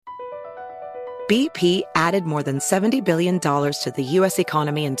BP added more than $70 billion to the U.S.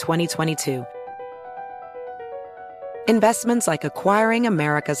 economy in 2022. Investments like acquiring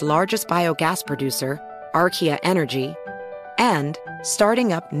America's largest biogas producer, Archaea Energy, and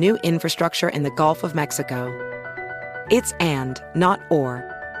starting up new infrastructure in the Gulf of Mexico. It's and, not or.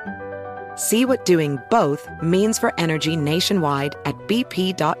 See what doing both means for energy nationwide at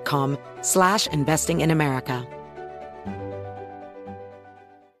bp.com/investing in America.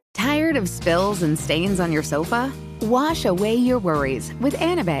 Tired of spills and stains on your sofa? Wash away your worries with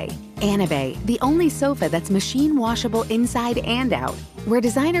Anabei. Anabei, the only sofa that's machine washable inside and out, where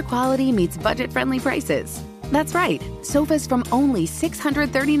designer quality meets budget-friendly prices. That's right, sofas from only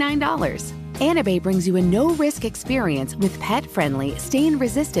 $639. Anabei brings you a no-risk experience with pet-friendly,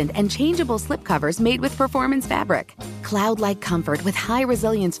 stain-resistant, and changeable slipcovers made with performance fabric, cloud-like comfort with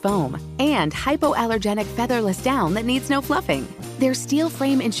high-resilience foam, and hypoallergenic featherless down that needs no fluffing. Their steel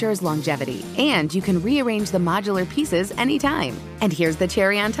frame ensures longevity, and you can rearrange the modular pieces anytime. And here's the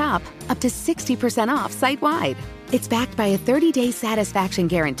cherry on top, up to 60% off site-wide. It's backed by a 30-day satisfaction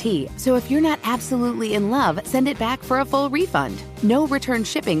guarantee, so if you're not absolutely in love, send it back for a full refund. No return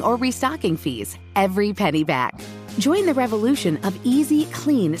shipping or restocking fees. Every penny back. Join the revolution of easy,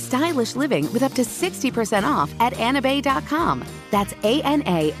 clean, stylish living with up to 60% off at anabei.com. That's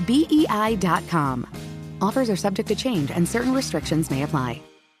ANABEI.com. Offers are subject to change and certain restrictions may apply.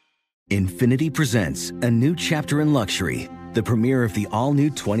 Infiniti presents a new chapter in luxury, the premiere of the all-new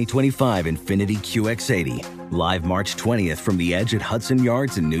 2025 Infiniti QX80, live March 20th from the Edge at Hudson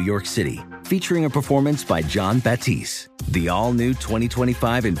Yards in New York City, featuring a performance by John Batiste. The all-new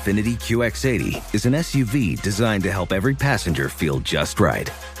 2025 Infiniti QX80 is an SUV designed to help every passenger feel just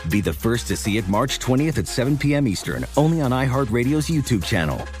right. Be the first to see it March 20th at 7 p.m. Eastern, only on iHeartRadio's YouTube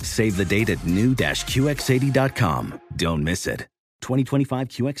channel. Save the date at new-QX80.com. Don't miss it. 2025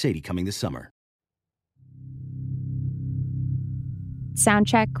 QX80 coming this summer. Sound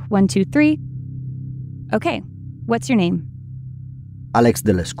check, 1, 2, 3. Okay, what's your name? Alex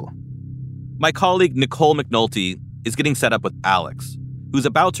Delesco. My colleague Nicole McNulty is getting set up with Alex, who's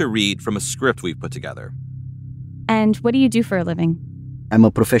about to read from a script we've put together. And what do you do for a living? I'm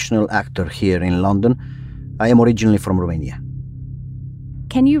a professional actor here in London. I am originally from Romania.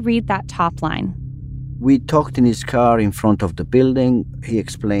 Can you read that top line? We talked in his car in front of the building. He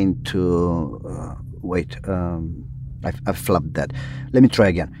explained to... I flubbed that. Let me try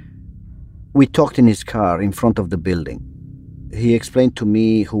again. We talked in his car in front of the building. He explained to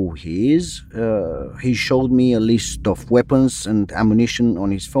me who he is. He showed me a list of weapons and ammunition on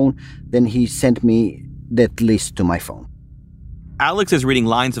his phone. Then he sent me that list to my phone. Alex is reading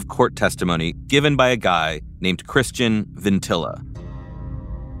lines of court testimony given by a guy named Christian Vintilla.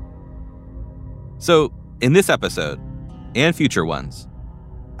 So, in this episode, and future ones,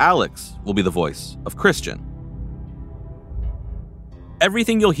 Alex will be the voice of Christian.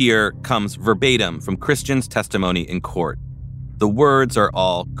 Everything you'll hear comes verbatim from Christian's testimony in court. The words are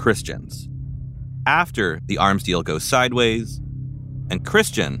all Christian's. After the arms deal goes sideways, and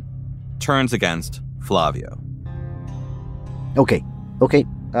Christian turns against Flavio. Okay,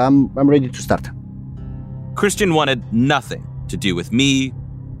 I'm ready to start. Christian wanted nothing to do with me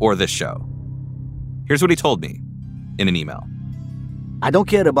or this show. Here's what he told me in an email. I don't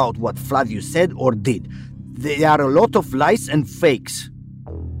care about what Flavio said or did. There are a lot of lies and fakes.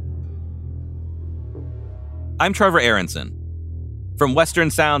 I'm Trevor Aronson. From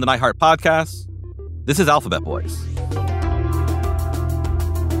Western Sound and iHeart Podcasts, this is Alphabet Boys.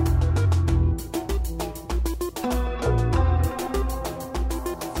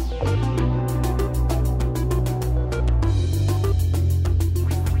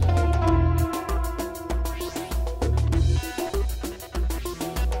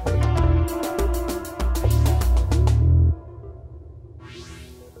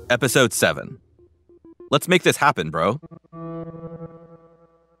 Episode 7. Let's make this happen, bro.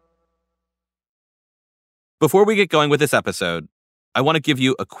 Before we get going with this episode, I want to give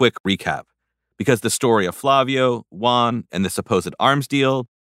you a quick recap, because the story of Flavio, Juan, and the supposed arms deal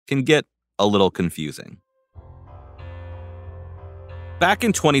can get a little confusing. Back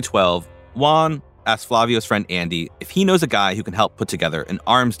in 2012, Juan asked Flavio's friend Andy if he knows a guy who can help put together an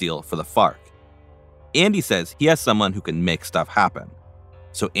arms deal for the FARC. Andy says he has someone who can make stuff happen.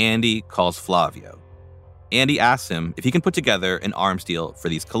 So Andy calls Flavio. Andy asks him if he can put together an arms deal for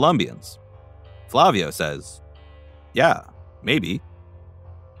these Colombians. Flavio says, yeah, maybe.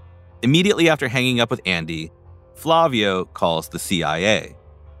 Immediately after hanging up with Andy, Flavio calls the CIA.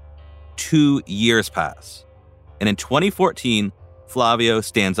 2 years pass. And in 2014, Flavio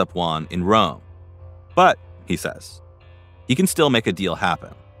stands up Juan in Rome. But, he says, he can still make a deal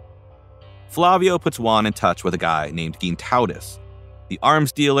happen. Flavio puts Juan in touch with a guy named Gintaudis, the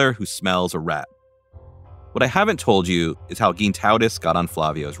arms dealer who smells a rat. What I haven't told you is how Gintaudis got on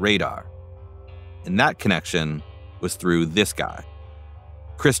Flavio's radar. And that connection was through this guy,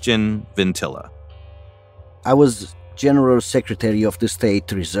 Christian Vintilla. I was General Secretary of the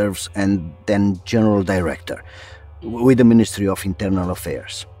State Reserves and then General Director with the Ministry of Internal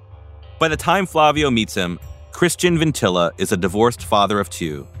Affairs. By the time Flavio meets him, Christian Vintilla is a divorced father of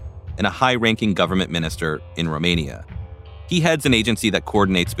two and a high-ranking government minister in Romania. He heads an agency that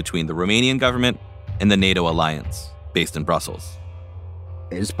coordinates between the Romanian government and the NATO alliance, based in Brussels.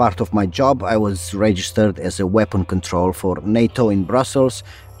 As part of my job, I was registered as a weapon control for NATO in Brussels,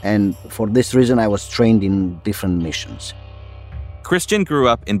 and for this reason I was trained in different missions. Christian grew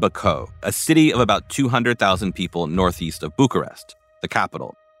up in Bacău, a city of about 200,000 people northeast of Bucharest, the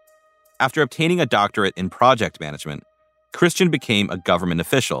capital. After obtaining a doctorate in project management, Christian became a government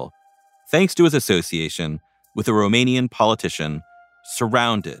official, thanks to his association with a Romanian politician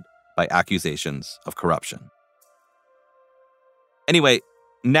surrounded by accusations of corruption. Anyway,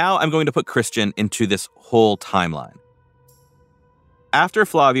 now I'm going to put Christian into this whole timeline. After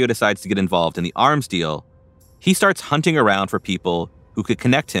Flavio decides to get involved in the arms deal, he starts hunting around for people who could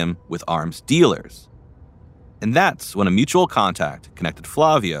connect him with arms dealers. And that's when a mutual contact connected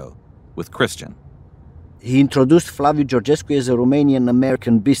Flavio with Christian. He introduced Flaviu Georgescu as a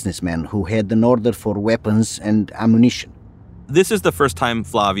Romanian-American businessman who had an order for weapons and ammunition. This is the first time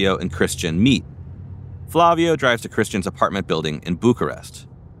Flavio and Christian meet. Flavio drives to Christian's apartment building in Bucharest.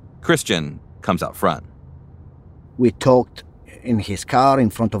 Christian comes out front. We talked in his car in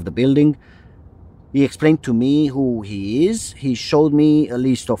front of the building. He explained to me who he is. He showed me a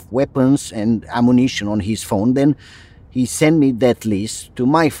list of weapons and ammunition on his phone. Then he sent me that list to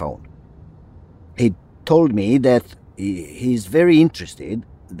my phone. He told me that he is very interested,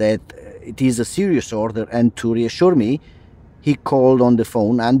 that it is a serious order, and to reassure me, he called on the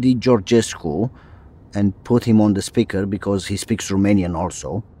phone Andy Georgescu and put him on the speaker because he speaks Romanian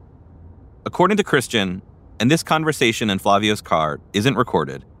also. According to Christian, and this conversation in Flavio's car isn't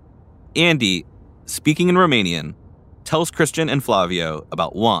recorded, Andy, speaking in Romanian, tells Christian and Flavio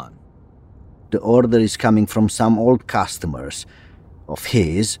about Juan. The order is coming from some old customers of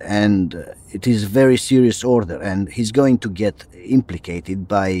his, and it is a very serious order, and he's going to get implicated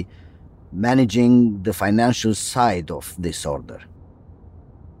by managing the financial side of this order.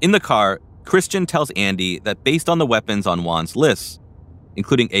 In the car, Christian tells Andy that based on the weapons on Juan's list,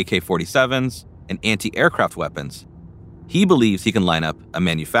 including AK-47s and anti-aircraft weapons, he believes he can line up a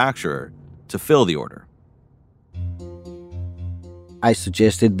manufacturer to fill the order. I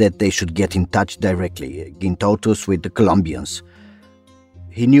suggested that they should get in touch directly, Gintaudis with the Colombians.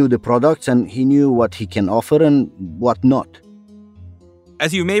 He knew the products and he knew what he can offer and what not.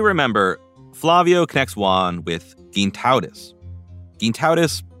 As you may remember, Flavio connects Juan with Gintaudis.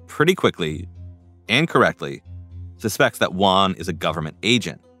 Gintaudis pretty quickly and correctly suspects that Juan is a government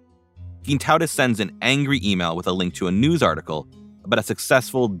agent. Gintaudis sends an angry email with a link to a news article about a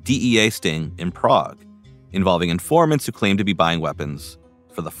successful DEA sting in Prague, involving informants who claim to be buying weapons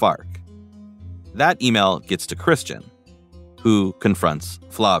for the FARC. That email gets to Christian, who confronts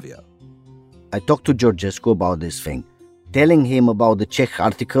Flavio. I talked to Georgescu about this thing, telling him about the Czech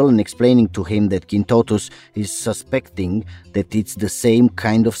article and explaining to him that Gintaudis is suspecting that it's the same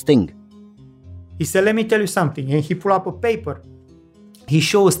kind of sting. He said, let me tell you something. And he pulled up a paper. He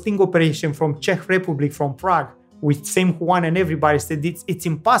showed a sting operation from Czech Republic, from Prague, with same Juan, and everybody said it's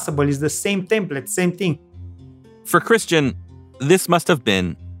impossible. It's the same template, same thing. For Christian, this must have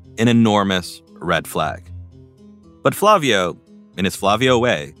been an enormous red flag. But Flavio, in his Flavio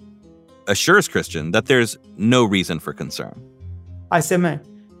way, assures Christian that there's no reason for concern. I said, man,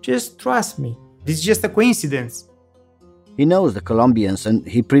 just trust me. This is just a coincidence. He knows the Colombians and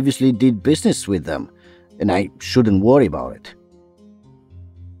he previously did business with them, and I shouldn't worry about it.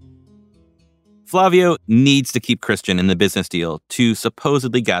 Flavio needs to keep Christian in the business deal to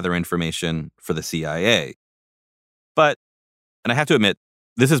supposedly gather information for the CIA. But, and I have to admit,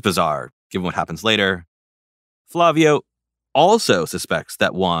 this is bizarre, given what happens later, Flavio also suspects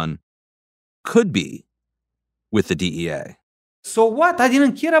that Juan could be with the DEA. So what? I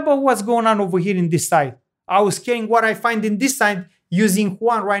didn't care about what's going on over here in this side. I was caring what I find in this side, using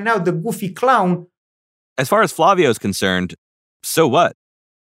Juan right now, the goofy clown. As far as Flavio is concerned, so what?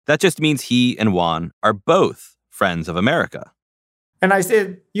 That just means he and Juan are both friends of America. And I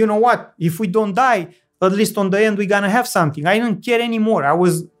said, you know what? If we don't die, at least on the end, we're going to have something. I didn't care anymore. I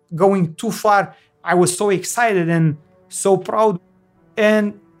was going too far. I was so excited and so proud.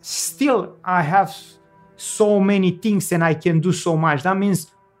 And still, I have so many things and I can do so much. That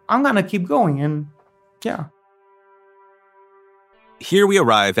means I'm going to keep going. And yeah. Here we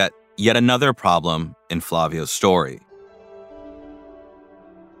arrive at yet another problem in Flavio's story.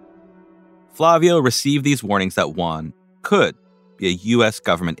 Flavio received these warnings that Juan could be a U.S.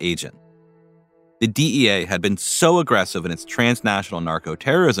 government agent. The DEA had been so aggressive in its transnational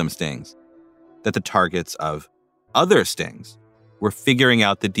narco-terrorism stings that the targets of other stings were figuring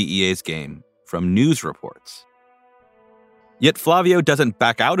out the DEA's game from news reports. Yet Flavio doesn't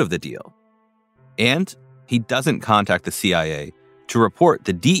back out of the deal, and he doesn't contact the CIA to report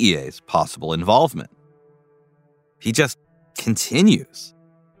the DEA's possible involvement. He just continues,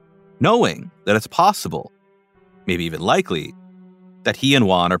 knowing that it's possible, maybe even likely, that he and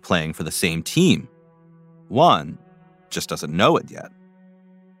Juan are playing for the same team. Juan just doesn't know it yet.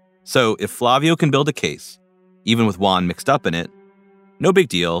 So if Flavio can build a case, even with Juan mixed up in it, no big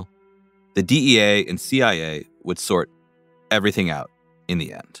deal. The DEA and CIA would sort everything out in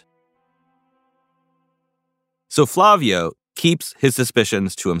the end. So Flavio keeps his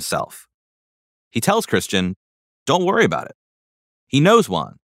suspicions to himself. He tells Christian, don't worry about it. He knows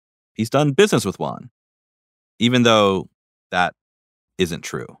Juan. He's done business with Juan. Even though that isn't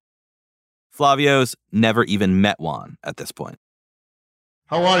true. Flavio's never even met Juan at this point.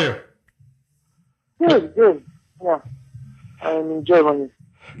 How are you? Good. Yeah, I'm in Germany.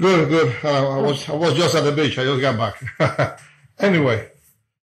 Good. I was just at the beach. I just got back. Anyway.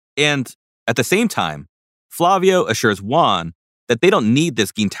 And at the same time, Flavio assures Juan that they don't need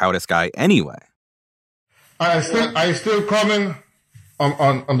this Gintautas guy anyway. I still coming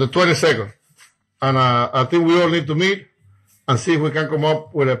on the 22nd. And I think we all need to meet and see if we can come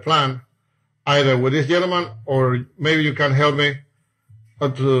up with a plan, either with this gentleman or maybe you can help me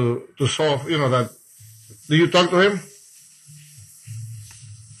to solve, that. Do you talk to him?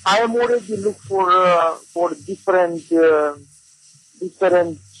 I am already looking for different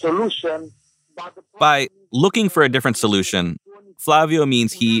solution. By looking for a different solution, Flavio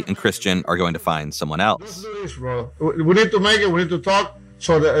means he and Christian are going to find someone else. Let's do this, bro. We need to make it. We need to talk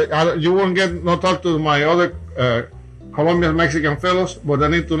so that you won't get no talk to my other Colombian Mexican fellows, but I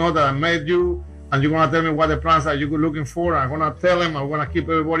need to know that I met you and you're going to tell me what the plans are you're looking for. I'm going to tell them, I'm going to keep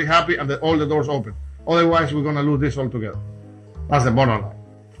everybody happy and all the doors open. Otherwise, we're going to lose this altogether. That's the bottom line.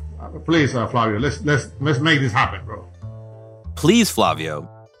 Please, Flavio, let's make this happen, bro. Please, Flavio.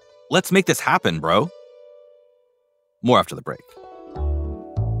 Let's make this happen, bro. More after the break.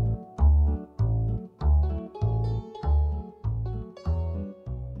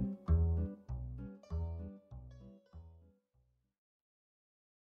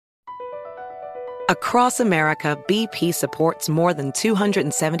 Across America, BP supports more than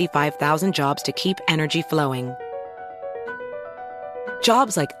 275,000 jobs to keep energy flowing.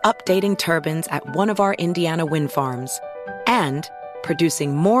 Jobs like updating turbines at one of our Indiana wind farms and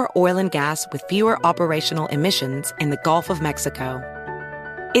producing more oil and gas with fewer operational emissions in the Gulf of Mexico.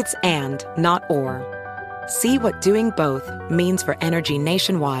 It's and, not or. See what doing both means for energy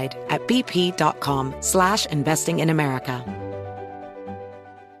nationwide at bp.com/investing in America.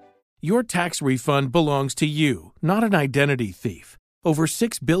 Your tax refund belongs to you, not an identity thief. Over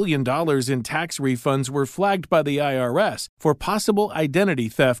 $6 billion in tax refunds were flagged by the IRS for possible identity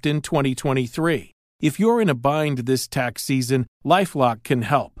theft in 2023. If you're in a bind this tax season, LifeLock can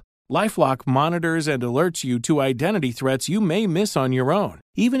help. LifeLock monitors and alerts you to identity threats you may miss on your own,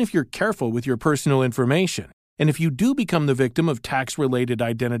 even if you're careful with your personal information. And if you do become the victim of tax-related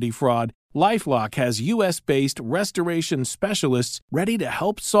identity fraud, LifeLock has U.S.-based restoration specialists ready to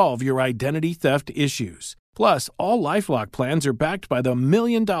help solve your identity theft issues. Plus, all LifeLock plans are backed by the $1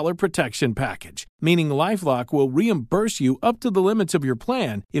 Million Protection Package, meaning LifeLock will reimburse you up to the limits of your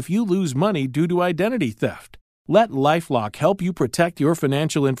plan if you lose money due to identity theft. Let LifeLock help you protect your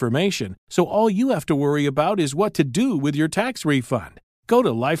financial information, so all you have to worry about is what to do with your tax refund. Go to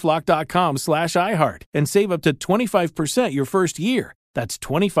LifeLock.com/iHeart and save up to 25% your first year. That's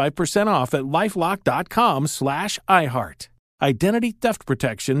 25% off at LifeLock.com/iHeart. Identity theft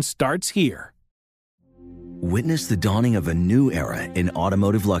protection starts here. Witness the dawning of a new era in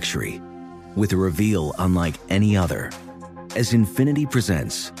automotive luxury with a reveal unlike any other as Infiniti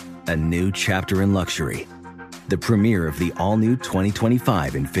presents a new chapter in luxury, the premiere of the all-new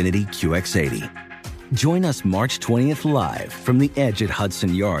 2025 Infiniti QX80. Join us March 20th live from the Edge at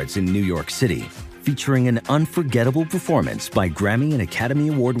Hudson Yards in New York City, featuring an unforgettable performance by Grammy and Academy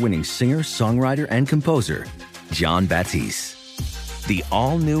Award-winning singer, songwriter, and composer, Jon Batiste. The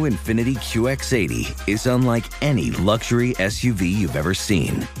all-new Infiniti QX80 is unlike any luxury SUV you've ever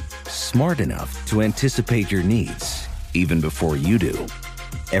seen. Smart enough to anticipate your needs, even before you do.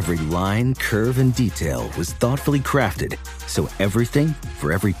 Every line, curve, and detail was thoughtfully crafted so everything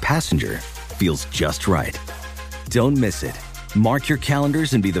for every passenger feels just right. Don't miss it. Mark your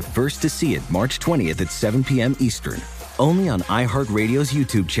calendars and be the first to see it March 20th at 7 p.m. Eastern, only on iHeartRadio's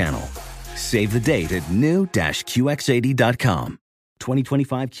YouTube channel. Save the date at new-QX80.com.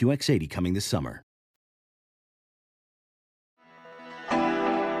 2025 QX80 coming this summer.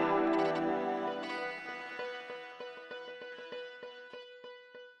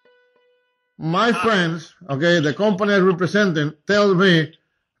 My friends, okay, the company I'm representing, tells me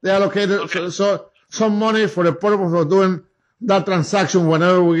they allocated some money for the purpose of doing that transaction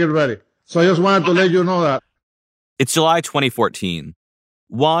whenever we get ready. So I just wanted to let you know that. It's July 2014.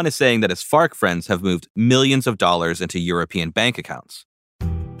 Juan is saying that his FARC friends have moved millions of dollars into European bank accounts.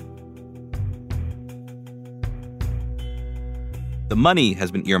 The money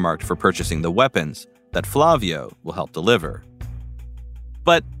has been earmarked for purchasing the weapons that Flavio will help deliver.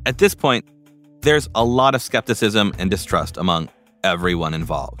 But at this point, there's a lot of skepticism and distrust among everyone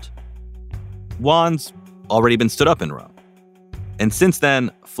involved. Juan's already been stood up in Rome. And since then,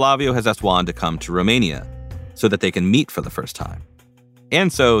 Flavio has asked Juan to come to Romania so that they can meet for the first time.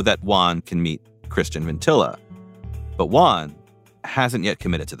 And so that Juan can meet Christian Vintilla. But Juan hasn't yet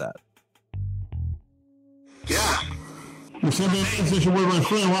committed to that. Yeah. You sent me a message with my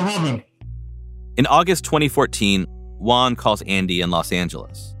friend. What happened? In August 2014, Juan calls Andy in Los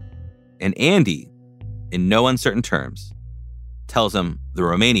Angeles. And Andy, in no uncertain terms, tells him the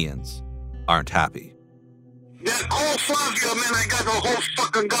Romanians aren't happy. Yeah, call Flavio, man. I got the whole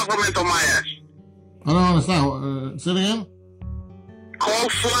fucking government on my ass. I don't understand. Say it again? Call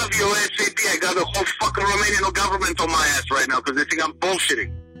Flavio ASAP. I got the whole fucking Romanian government on my ass right now because they think I'm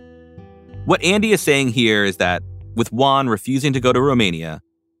bullshitting. What Andy is saying here is that with Juan refusing to go to Romania,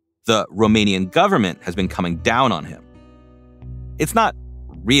 the Romanian government has been coming down on him. It's not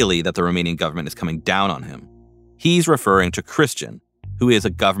really that the Romanian government is coming down on him. He's referring to Christian, who is a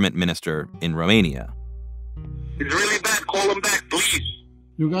government minister in Romania. It's really bad. Call him back, please.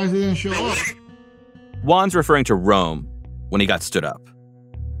 You guys didn't show up. Juan's referring to Rome when he got stood up.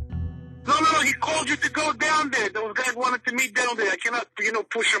 No, he called you to go down there. Those guys wanted to meet down there. I cannot,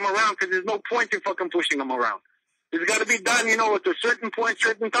 push him around because there's no point in fucking pushing him around. It's got to be done, at a certain point,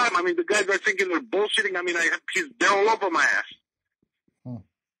 certain time. I mean, the guys are thinking they're bullshitting. I mean, they're all over my ass.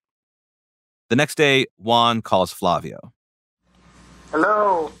 The next day, Juan calls Flavio.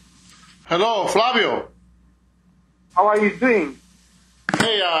 Hello. Hello, Flavio. How are you doing?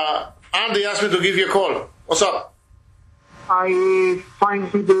 Hey, Andy asked me to give you a call. What's up? I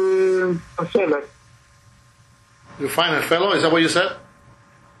find the seller. You find a fellow? Is that what you said?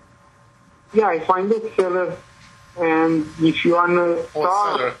 Yeah, I find the seller. And if you want to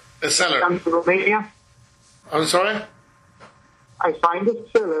seller? A seller. Come to Romania. I'm sorry? I find a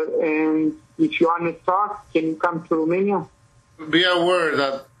seller, and if you want to talk, can you come to Romania? Be aware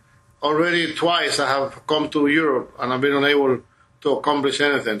that already twice I have come to Europe and I've been unable to accomplish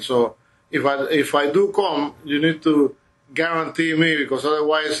anything. So if I do come, you need to guarantee me, because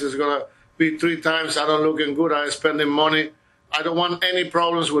otherwise it's going to be 3 times I don't looking good, I'm spending money. I don't want any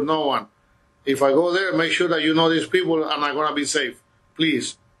problems with no one. If I go there, make sure that you know these people and I'm going to be safe.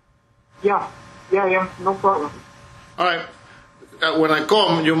 Please. Yeah, no problem. All right. When I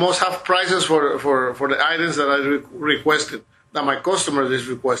come, you must have prices for the items that I requested, that my customers is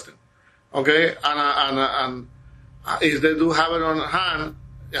requesting. Okay? And if they do have it on hand,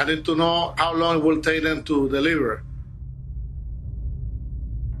 I need to know how long it will take them to deliver.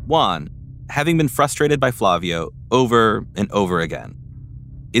 Juan, having been frustrated by Flavio over and over again,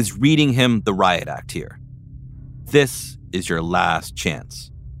 is reading him the riot act here. This is your last chance.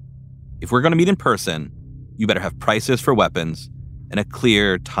 If we're going to meet in person, you better have prices for weapons and a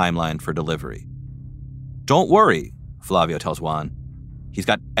clear timeline for delivery. Don't worry, Flavio tells Juan. He's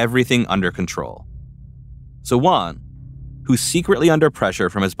got everything under control. So Juan, who's secretly under pressure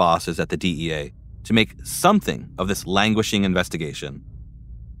from his bosses at the DEA to make something of this languishing investigation,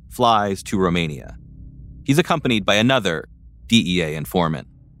 flies to Romania. He's accompanied by another DEA informant.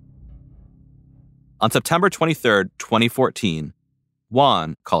 On September 23rd, 2014,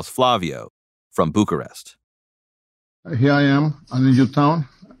 Juan calls Flavio from Bucharest. Here I am. I'm in your town.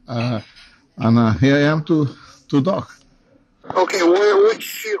 And here I am to dock. Okay,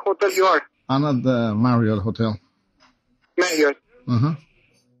 which hotel you are? I'm at the Marriott Hotel. Marriott? Uh-huh.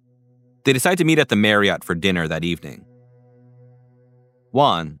 They decide to meet at the Marriott for dinner that evening.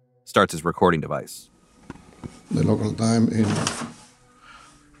 Juan starts his recording device. The local time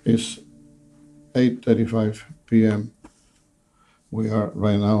is 8:35 p.m. We are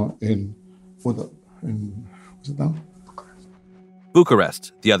right now in what's it down?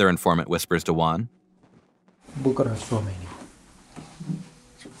 Bucharest, the other informant whispers to Juan. Bucharest, Romania.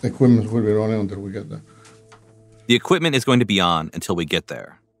 The equipment will be running until we get there. The equipment is going to be on until we get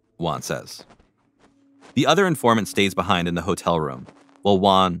there, Juan says. The other informant stays behind in the hotel room, while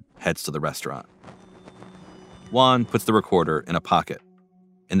Juan heads to the restaurant. Juan puts the recorder in a pocket,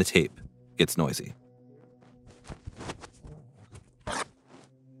 and the tape gets noisy.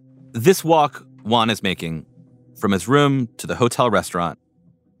 This walk Juan is making from his room to the hotel restaurant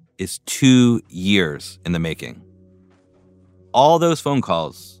is 2 years in the making. All those phone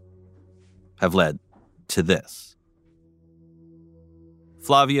calls have led to this.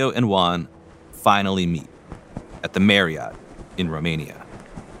 Flavio and Juan finally meet at the Marriott in Romania.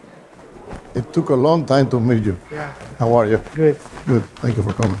 It took a long time to meet you. Yeah. How are you? Good. Good. Thank you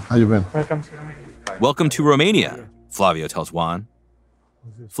for coming. How you been? Welcome to Romania. Welcome to Romania, Flavio tells Juan.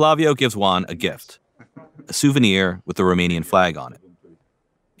 Flavio gives Juan a gift, a souvenir with the Romanian flag on it.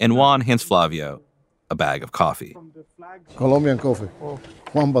 And Juan hands Flavio a bag of coffee. Colombian coffee. Oh.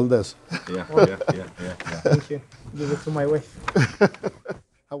 Juan Valdez. Yeah. Thank you. Give it to my wife.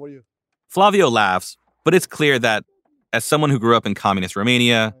 How are you? Flavio laughs, but it's clear that, as someone who grew up in communist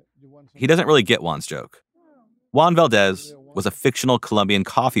Romania, he doesn't really get Juan's joke. Juan Valdez was a fictional Colombian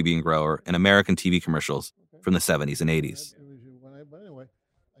coffee bean grower in American TV commercials from the 70s and 80s.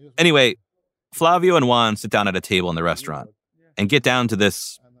 Anyway, Flavio and Juan sit down at a table in the restaurant and get down to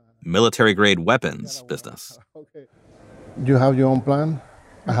this military-grade weapons business. You have your own plan.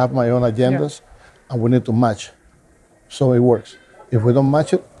 I have my own agendas, and we need to match so it works. If we don't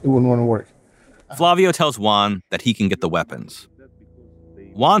match it, it wouldn't want to work. Flavio tells Juan that he can get the weapons.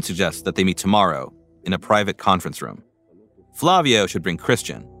 Juan suggests that they meet tomorrow in a private conference room. Flavio should bring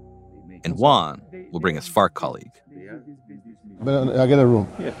Christian, and Juan will bring his FARC colleague. But I get a room.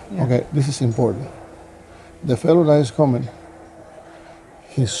 Okay, this is important. The fellow that is coming,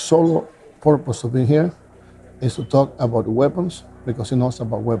 his sole purpose of being here is to talk about weapons because he knows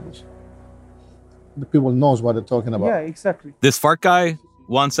about weapons. The people knows what they're talking about. Yeah, exactly. This FARC guy,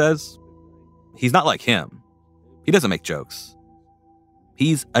 Juan says, he's not like him. He doesn't make jokes.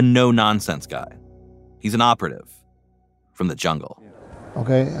 He's a no-nonsense guy. He's an operative from the jungle.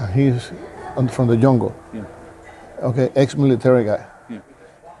 Okay, he's from the jungle. Yeah. Okay, ex-military guy. Yeah.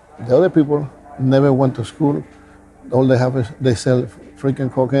 The other people never went to school. All they have is they sell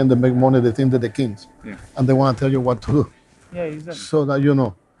freaking cocaine, they make money, they think they're the kings. Yeah. And they want to tell you what to do. Yeah, exactly. So that you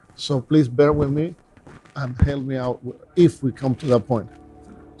know. So please bear with me and help me out if we come to that point.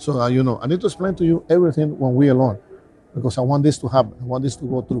 So that you know. I need to explain to you everything when we're alone because I want this to happen. I want this to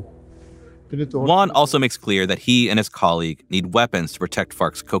go through. Juan also makes clear that he and his colleague need weapons to protect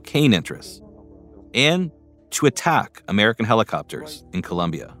FARC's cocaine interests and to attack American helicopters in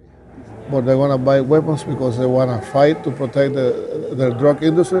Colombia. But they want to buy weapons because they want to fight to protect the drug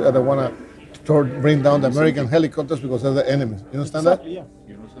industry, and they want to bring down the American helicopters because they're the enemies. You understand that? Yeah.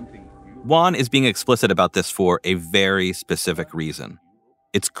 Juan is being explicit about this for a very specific reason.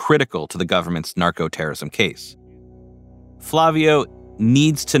 It's critical to the government's narco-terrorism case. Flavio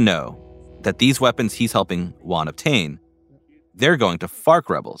needs to know that these weapons he's helping Juan obtain, they're going to FARC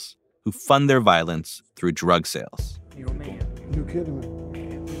rebels who fund their violence through drug sales. You kidding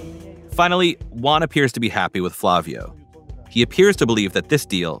me? Finally, Juan appears to be happy with Flavio. He appears to believe that this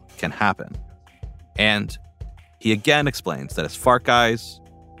deal can happen. And he again explains that his FARC guys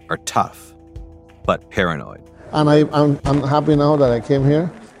are tough, but paranoid. And I'm happy now that I came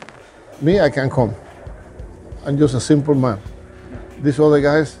here. Me, I can come. I'm just a simple man. These other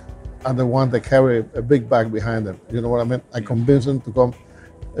guys are the ones that carry a big bag behind them. You know what I mean? I convince them to come.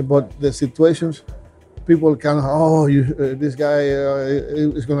 But the situations, people can, this guy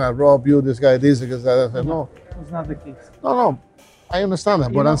is going to rob you, this guy this, this guy that. No. It's not the case. No. I understand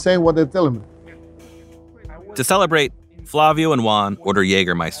that, but I'm saying what they're telling me. To celebrate, Flavio and Juan order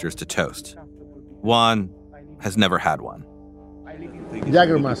Jägermeisters to toast. Juan has never had one.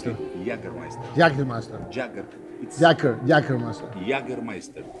 Jägermeister. Jägermeister. Jägermeister. Jäger. It's Jägermeister.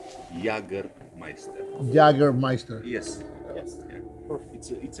 Jägermeister. Jägermeister. Jägermeister. Yes. Yeah.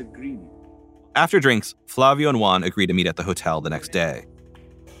 It's a green. After drinks, Flavio and Juan agree to meet at the hotel the next day.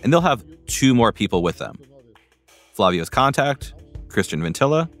 And they'll have 2 more people with them. Flavio's contact, Christian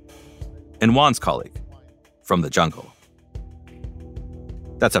Vintilla, and Juan's colleague from the jungle.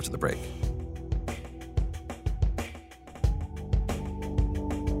 That's after the break.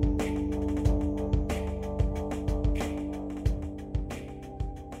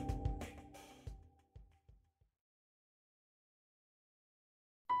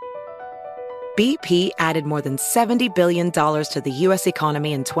 BP added more than $70 billion to the U.S.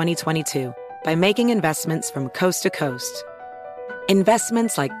 economy in 2022 by making investments from coast to coast.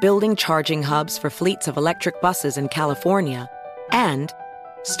 investments like building charging hubs for fleets of electric buses in California, and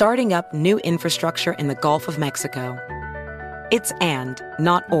starting up new infrastructure in the Gulf of Mexico. It's and,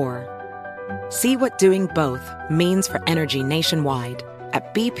 not or. See what doing both means for energy nationwide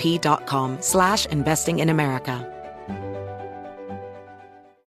at bp.com/investing in America.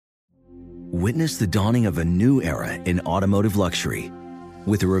 Witness the dawning of a new era in automotive luxury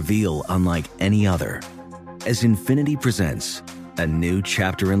with a reveal unlike any other as Infiniti presents a new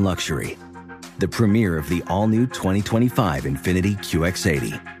chapter in luxury, the premiere of the all-new 2025 Infiniti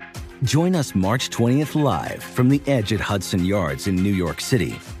QX80. Join us March 20th live from the Edge at Hudson Yards in New York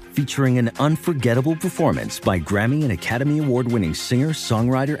City, featuring an unforgettable performance by Grammy and Academy Award-winning singer,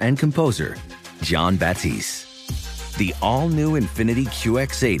 songwriter, and composer, Jon Batiste. The all-new Infiniti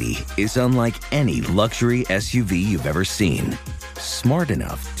QX80 is unlike any luxury SUV you've ever seen. Smart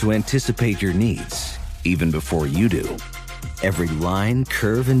enough to anticipate your needs, even before you do. Every line,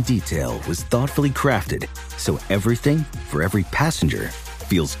 curve, and detail was thoughtfully crafted, so everything for every passenger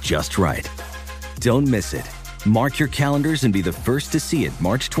feels just right. Don't miss it. Mark your calendars and be the first to see it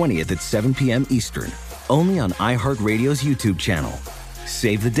March 20th at 7 p.m. Eastern, only on iHeartRadio's YouTube channel.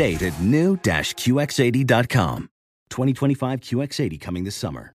 Save the date at new-QX80.com. 2025 QX80 coming this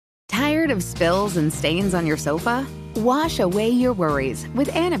summer. Tired of spills and stains on your sofa? Wash away your worries with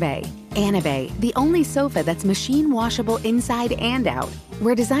Anabei. Anabei, the only sofa that's machine washable inside and out,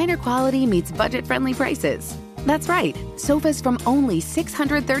 where designer quality meets budget-friendly prices. That's right, sofas from only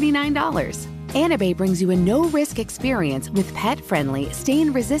 $639. Anabei brings you a no-risk experience with pet-friendly,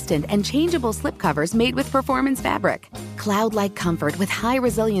 stain-resistant, and changeable slipcovers made with performance fabric, cloud-like comfort with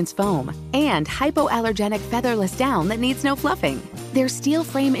high-resilience foam, and hypoallergenic featherless down that needs no fluffing. Their steel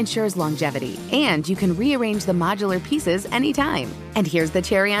frame ensures longevity, and you can rearrange the modular pieces anytime. And here's the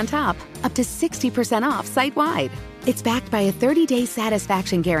cherry on top, up to 60% off site-wide. It's backed by a 30-day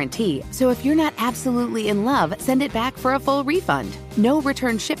satisfaction guarantee, so if you're not absolutely in love, send it back for a full refund. No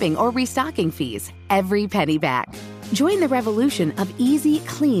return shipping or restocking fees. Every penny back. Join the revolution of easy,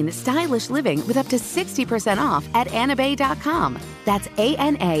 clean, stylish living with up to 60% off at anabei.com. That's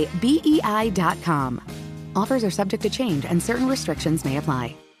ANABEI.com. Offers are subject to change and certain restrictions may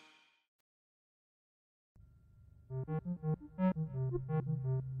apply.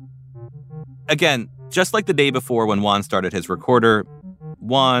 Again, just like the day before when Juan started his recorder,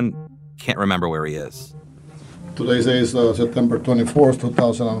 Juan can't remember where he is. Today's day is September 24th,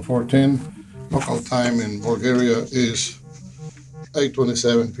 2014. Local time in Bulgaria is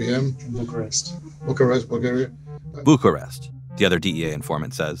 8:27 p.m. Bucharest, Bulgaria. Bucharest, the other DEA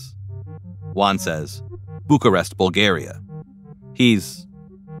informant says. Juan says, Bucharest, Bulgaria. He's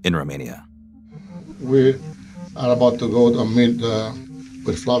in Romania. We are about to go to meet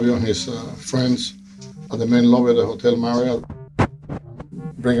with Flavio and his friends at the main lobby of the Hotel Marriott.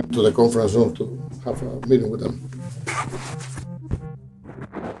 Bring them to the conference room to have a meeting with them.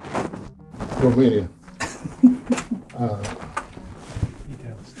 Romania.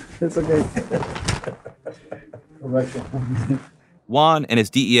 It's okay. Correction. Juan and his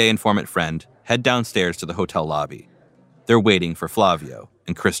DEA informant friend head downstairs to the hotel lobby. They're waiting for Flavio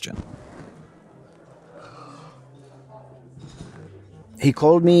and Christian. He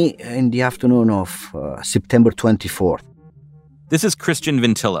called me in the afternoon of September 24th. This is Christian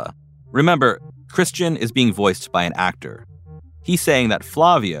Vintilla. Remember, Christian is being voiced by an actor. He's saying that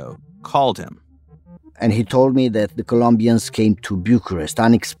Flavio called him. And he told me that the Colombians came to Bucharest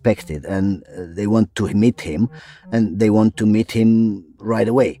unexpected and they want to meet him, and they want to meet him right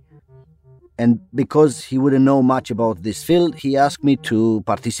away. And because he wouldn't know much about this field, he asked me to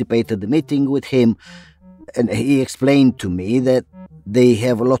participate at the meeting with him. And he explained to me that they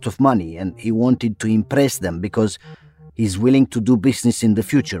have a lot of money and he wanted to impress them because he's willing to do business in the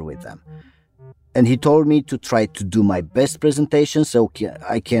future with them. And he told me to try to do my best presentation so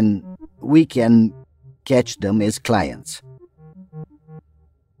we can catch them as clients.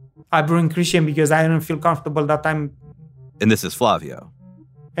 I bring Christian because I didn't feel comfortable that time. And this is Flavio.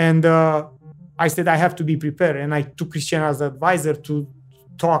 And I said I have to be prepared. And I took Christian as an advisor to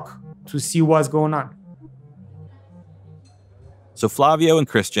talk, to see what's going on. So Flavio and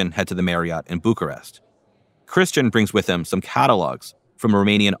Christian head to the Marriott in Bucharest. Christian brings with him some catalogs from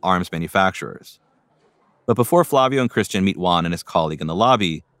Romanian arms manufacturers. But before Flavio and Christian meet Juan and his colleague in the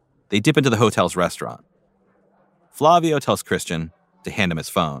lobby, they dip into the hotel's restaurant. Flavio tells Christian to hand him his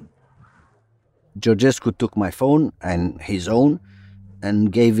phone. Georgescu took my phone and his own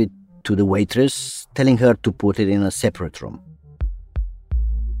and gave it to the waitress, telling her to put it in a separate room.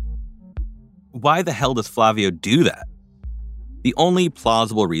 Why the hell does Flavio do that? The only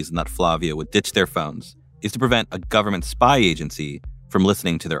plausible reason that Flavio would ditch their phones is to prevent a government spy agency from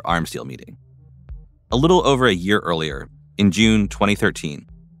listening to their arms deal meeting. A little over a year earlier, in June 2013,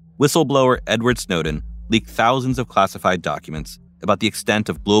 whistleblower Edward Snowden leaked thousands of classified documents about the extent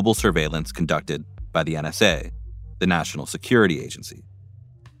of global surveillance conducted by the NSA, the National Security Agency.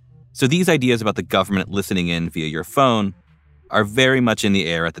 So these ideas about the government listening in via your phone are very much in the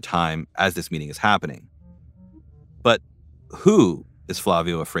air at the time as this meeting is happening. But who is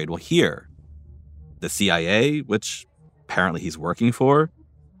Flavio afraid will hear? The CIA, which apparently he's working for?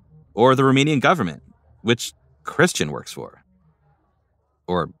 Or the Romanian government, which Christian works for?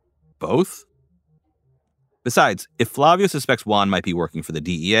 Or both? Besides, if Flavio suspects Juan might be working for the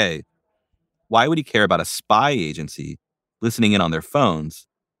DEA, why would he care about a spy agency listening in on their phones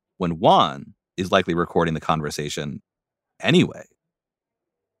when Juan is likely recording the conversation anyway?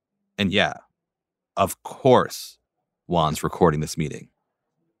 And yeah, of course, Juan's recording this meeting.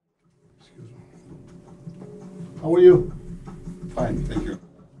 How are you? Fine, thank you.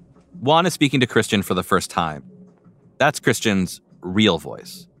 Juan is speaking to Christian for the first time. That's Christian's real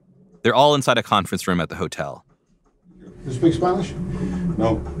voice. They're all inside a conference room at the hotel. You speak Spanish?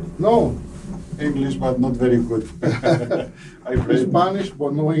 No. No. English, but not very good. I play Spanish,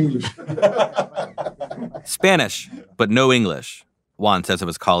 but no English. Spanish, but no English, Juan says of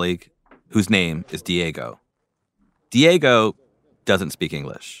his colleague, whose name is Diego. Diego doesn't speak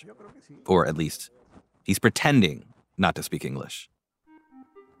English. Or at least, he's pretending not to speak English.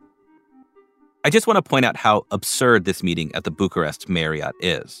 I just want to point out how absurd this meeting at the Bucharest Marriott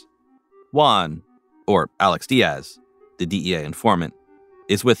is. Juan, or Alex Diaz, the DEA informant,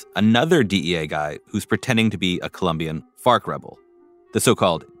 is with another DEA guy who's pretending to be a Colombian FARC rebel, the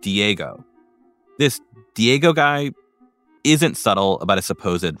so-called Diego. This Diego guy isn't subtle about his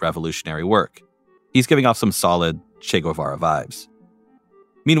supposed revolutionary work. He's giving off some solid Che Guevara vibes.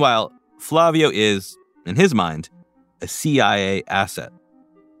 Meanwhile, Flavio is, in his mind, a CIA asset.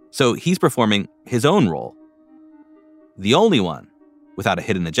 So he's performing his own role. The only one without a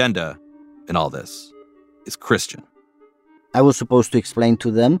hidden agenda in all this is Christian. I was supposed to explain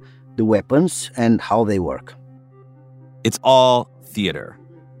to them the weapons and how they work. It's all theater,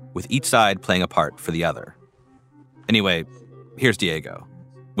 with each side playing a part for the other. Anyway, here's Diego,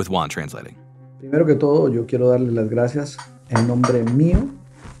 with Juan translating. Primero que todo, yo quiero darle las gracias en nombre mío,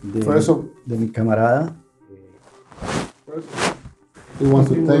 de mi camarada. We want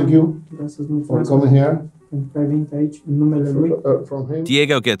to thank you for coming here. From him.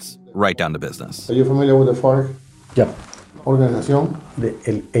 Diego gets right down to business. Are you familiar with the FARC? Ya. Organización.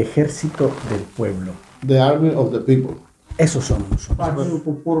 El Ejército del Pueblo. The Army of the People. Esos somos nosotros.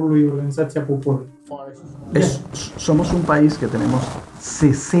 Somos un país que tenemos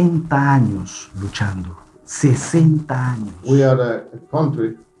 60 años luchando. 60 años. We are a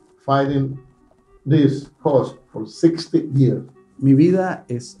country fighting this cause for 60 years. Mi vida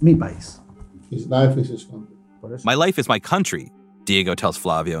es mi país. His life is his country. My life is my country, Diego tells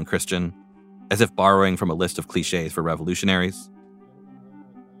Flavio and Christian, as if borrowing from a list of cliches for revolutionaries.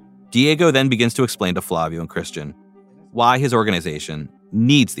 Diego then begins to explain to Flavio and Christian why his organization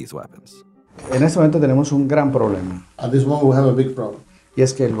needs these weapons. En este momento tenemos un gran problema. At this moment we have a big problem. Y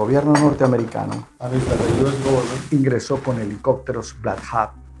es que el gobierno norteamericano And it's that the US government ingresó con helicópteros Black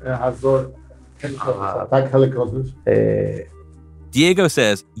Hawk. Has attack helicopters. Diego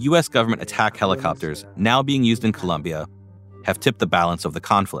says U.S. government attack helicopters now being used in Colombia have tipped the balance of the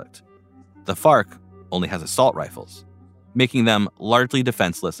conflict. The FARC only has assault rifles, making them largely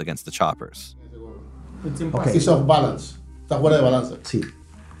defenseless against the choppers. Okay. It's off balance. Está fuera de balance. Sí.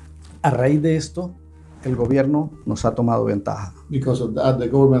 A raíz de esto, el gobierno nos ha tomado ventaja. Because of that, the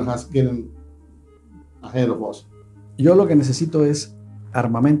government has gotten ahead of us. Yo lo que necesito es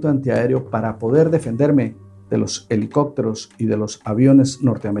armamento antiaéreo para poder defenderme de los helicópteros y de los aviones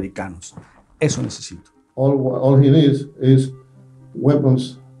norteamericanos. Eso necesito. All he needs is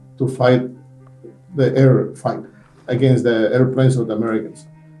weapons to fight the air fight against the airplanes of the Americans.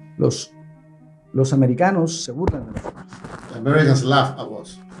 Los americanos se burlan de nosotros. The Americans laugh at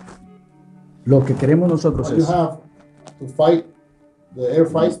us. Lo que queremos nosotros What you have to fight the air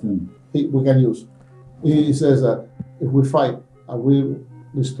fight, we can use. He says that if we fight and we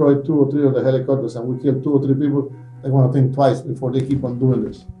destroy 2 or 3 of the helicopters and we kill 2 or 3 people, they're going to think twice before they keep on doing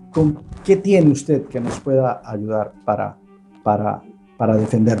this. ¿Con qué tiene usted que nos pueda ayudar para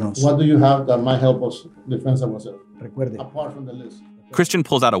defendernos? What do you have that might help us defend ourselves? Recuerde. Apart from the list. Christian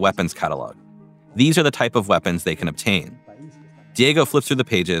pulls out a weapons catalog. These are the type of weapons they can obtain. Diego flips through the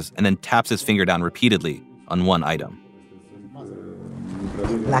pages and then taps his finger down repeatedly on one item.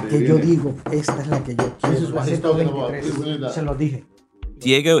 La que yo digo, esta es la que yo quiero. This is what he's talking about. Se lo dije.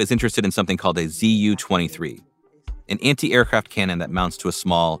 Diego is interested in something called a ZU-23, an anti-aircraft cannon that mounts to a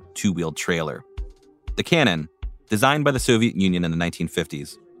small two-wheeled trailer. The cannon, designed by the Soviet Union in the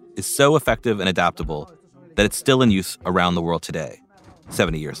 1950s, is so effective and adaptable that it's still in use around the world today,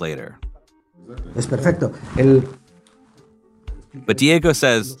 70 years later. Es perfecto. But Diego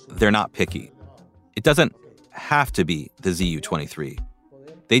says they're not picky. It doesn't have to be the ZU-23.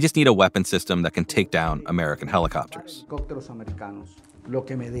 They just need a weapon system that can take down American helicopters.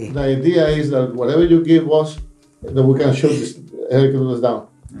 The idea is that whatever you give us, that we can shoot these helicopters down.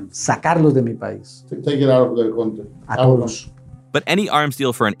 Sacarlos de mi país. Take it out of the country. A todos. But any arms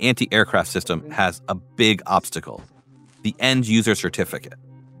deal for an anti-aircraft system has a big obstacle: the end-user certificate.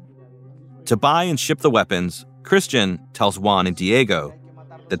 To buy and ship the weapons, Christian tells Juan and Diego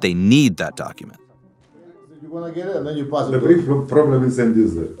that they need that document. You're going to get it and then you pass it. The big problem is end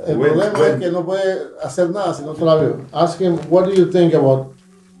user. El problema es que no puede hacer nada si no te la veo. Ask him, what do you think about,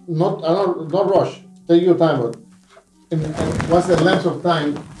 not rush, take your time, but what's the length of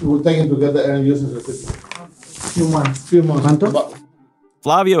time it will take him to get the end user certificate? Few months.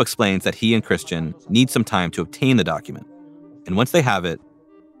 Flavio explains that he and Christian need some time to obtain the document. And once they have it,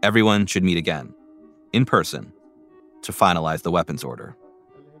 everyone should meet again, in person, to finalize the weapons order.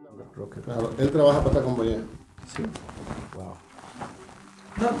 Él trabaja para esta compañía. Wow.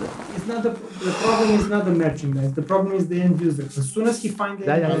 The problem is not the merchandise. The problem is the end user. As soon as he finds it,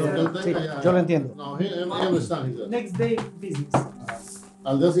 yo lo entiendo. No, he understands. Next day, business.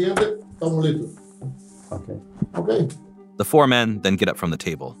 Al día siguiente, estamos listos. Okay. The four men then get up from the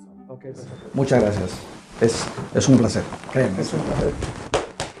table. Muchas gracias. Es un placer. Créeme. Es un placer.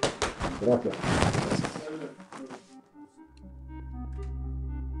 Gracias.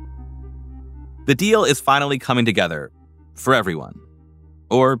 The deal is finally coming together for everyone.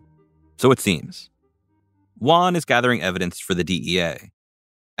 Or so it seems. Juan is gathering evidence for the DEA.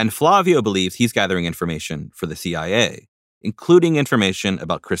 And Flavio believes he's gathering information for the CIA, including information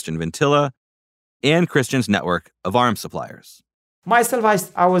about Christian Vintilla and Christian's network of arms suppliers. Myself, I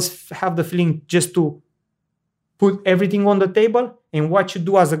have the feeling just to put everything on the table, and what you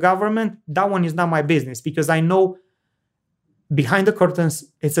do as a government, that one is not my business, because I know behind the curtains,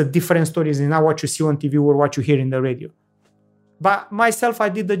 it's a different story. It's not what you see on TV or what you hear in the radio. But myself, I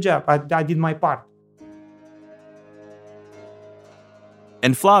did the job. I did my part.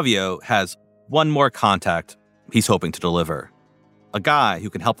 And Flavio has one more contact he's hoping to deliver. A guy who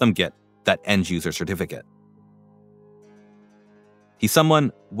can help them get that end-user certificate. He's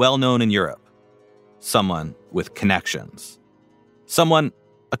someone well-known in Europe. Someone with connections. Someone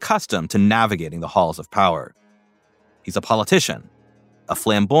accustomed to navigating the halls of power. He's a politician, a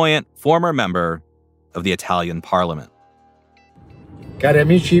flamboyant former member of the Italian parliament. Cari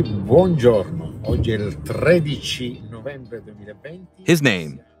amici, buongiorno. Oggi è il 13 novembre 2020. His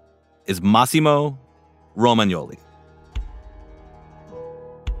name is Massimo Romagnoli.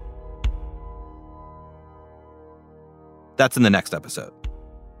 That's in the next episode.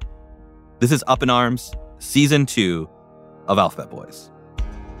 This is Up in Arms, Season 2 of Alphabet Boys.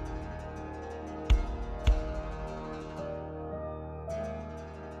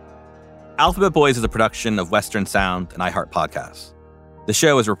 Alphabet Boys is a production of Western Sound and iHeart Podcasts. The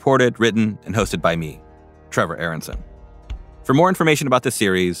show is reported, written, and hosted by me, Trevor Aronson. For more information about this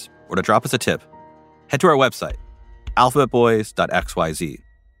series, or to drop us a tip, head to our website, alphabetboys.xyz.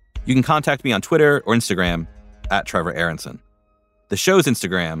 You can contact me on Twitter or Instagram at Trevor Aronson. The show's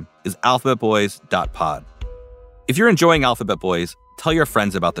Instagram is alphabetboys.pod. If you're enjoying Alphabet Boys, tell your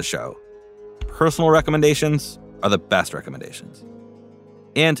friends about the show. Personal recommendations are the best recommendations.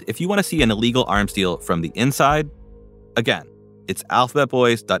 And if you want to see an illegal arms deal from the inside, again, it's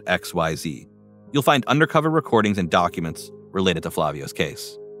alphabetboys.xyz. You'll find undercover recordings and documents related to Flavio's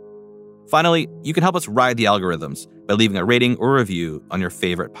case. Finally, you can help us ride the algorithms by leaving a rating or review on your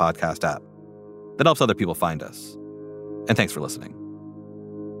favorite podcast app. That helps other people find us. And thanks for listening.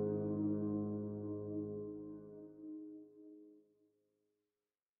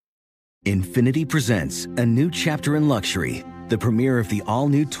 Infiniti presents a new chapter in luxury, the premiere of the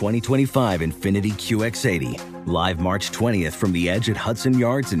all-new 2025 Infiniti QX80, live March 20th from the Edge at Hudson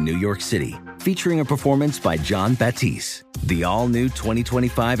Yards in New York City, featuring a performance by John Batiste. The all-new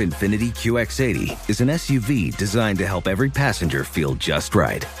 2025 Infiniti QX80 is an SUV designed to help every passenger feel just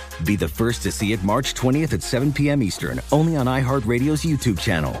right. Be the first to see it March 20th at 7 p.m. Eastern, only on iHeartRadio's YouTube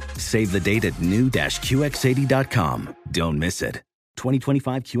channel. Save the date at new-QX80.com. Don't miss it.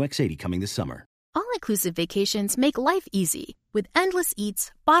 2025 QX80 coming this summer. All-inclusive vacations make life easy, with endless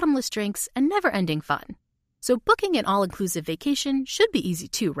eats, bottomless drinks, and never-ending fun. So booking an all-inclusive vacation should be easy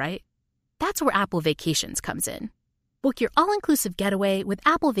too, right? That's where Apple Vacations comes in. Book your all-inclusive getaway with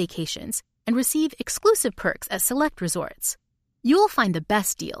Apple Vacations and receive exclusive perks at select resorts. You'll find the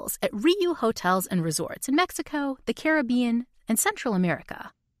best deals at Riu Hotels and Resorts in Mexico, the Caribbean, and Central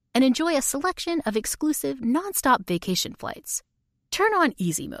America, and enjoy a selection of exclusive nonstop vacation flights. Turn on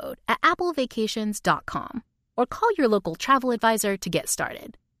easy mode at applevacations.com or call your local travel advisor to get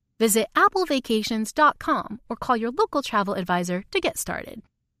started. Visit applevacations.com or call your local travel advisor to get started.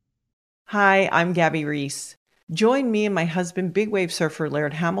 Hi, I'm Gabby Reese. Join me and my husband, big wave surfer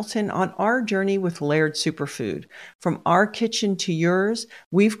Laird Hamilton, on our journey with Laird Superfood. From our kitchen to yours,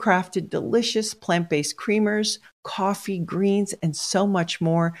 we've crafted delicious plant-based creamers, coffee, greens, and so much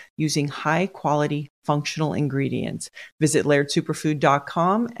more using high-quality functional ingredients. Visit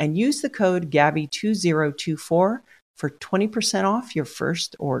lairdsuperfood.com and use the code GABBY2024 for 20% off your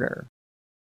first order.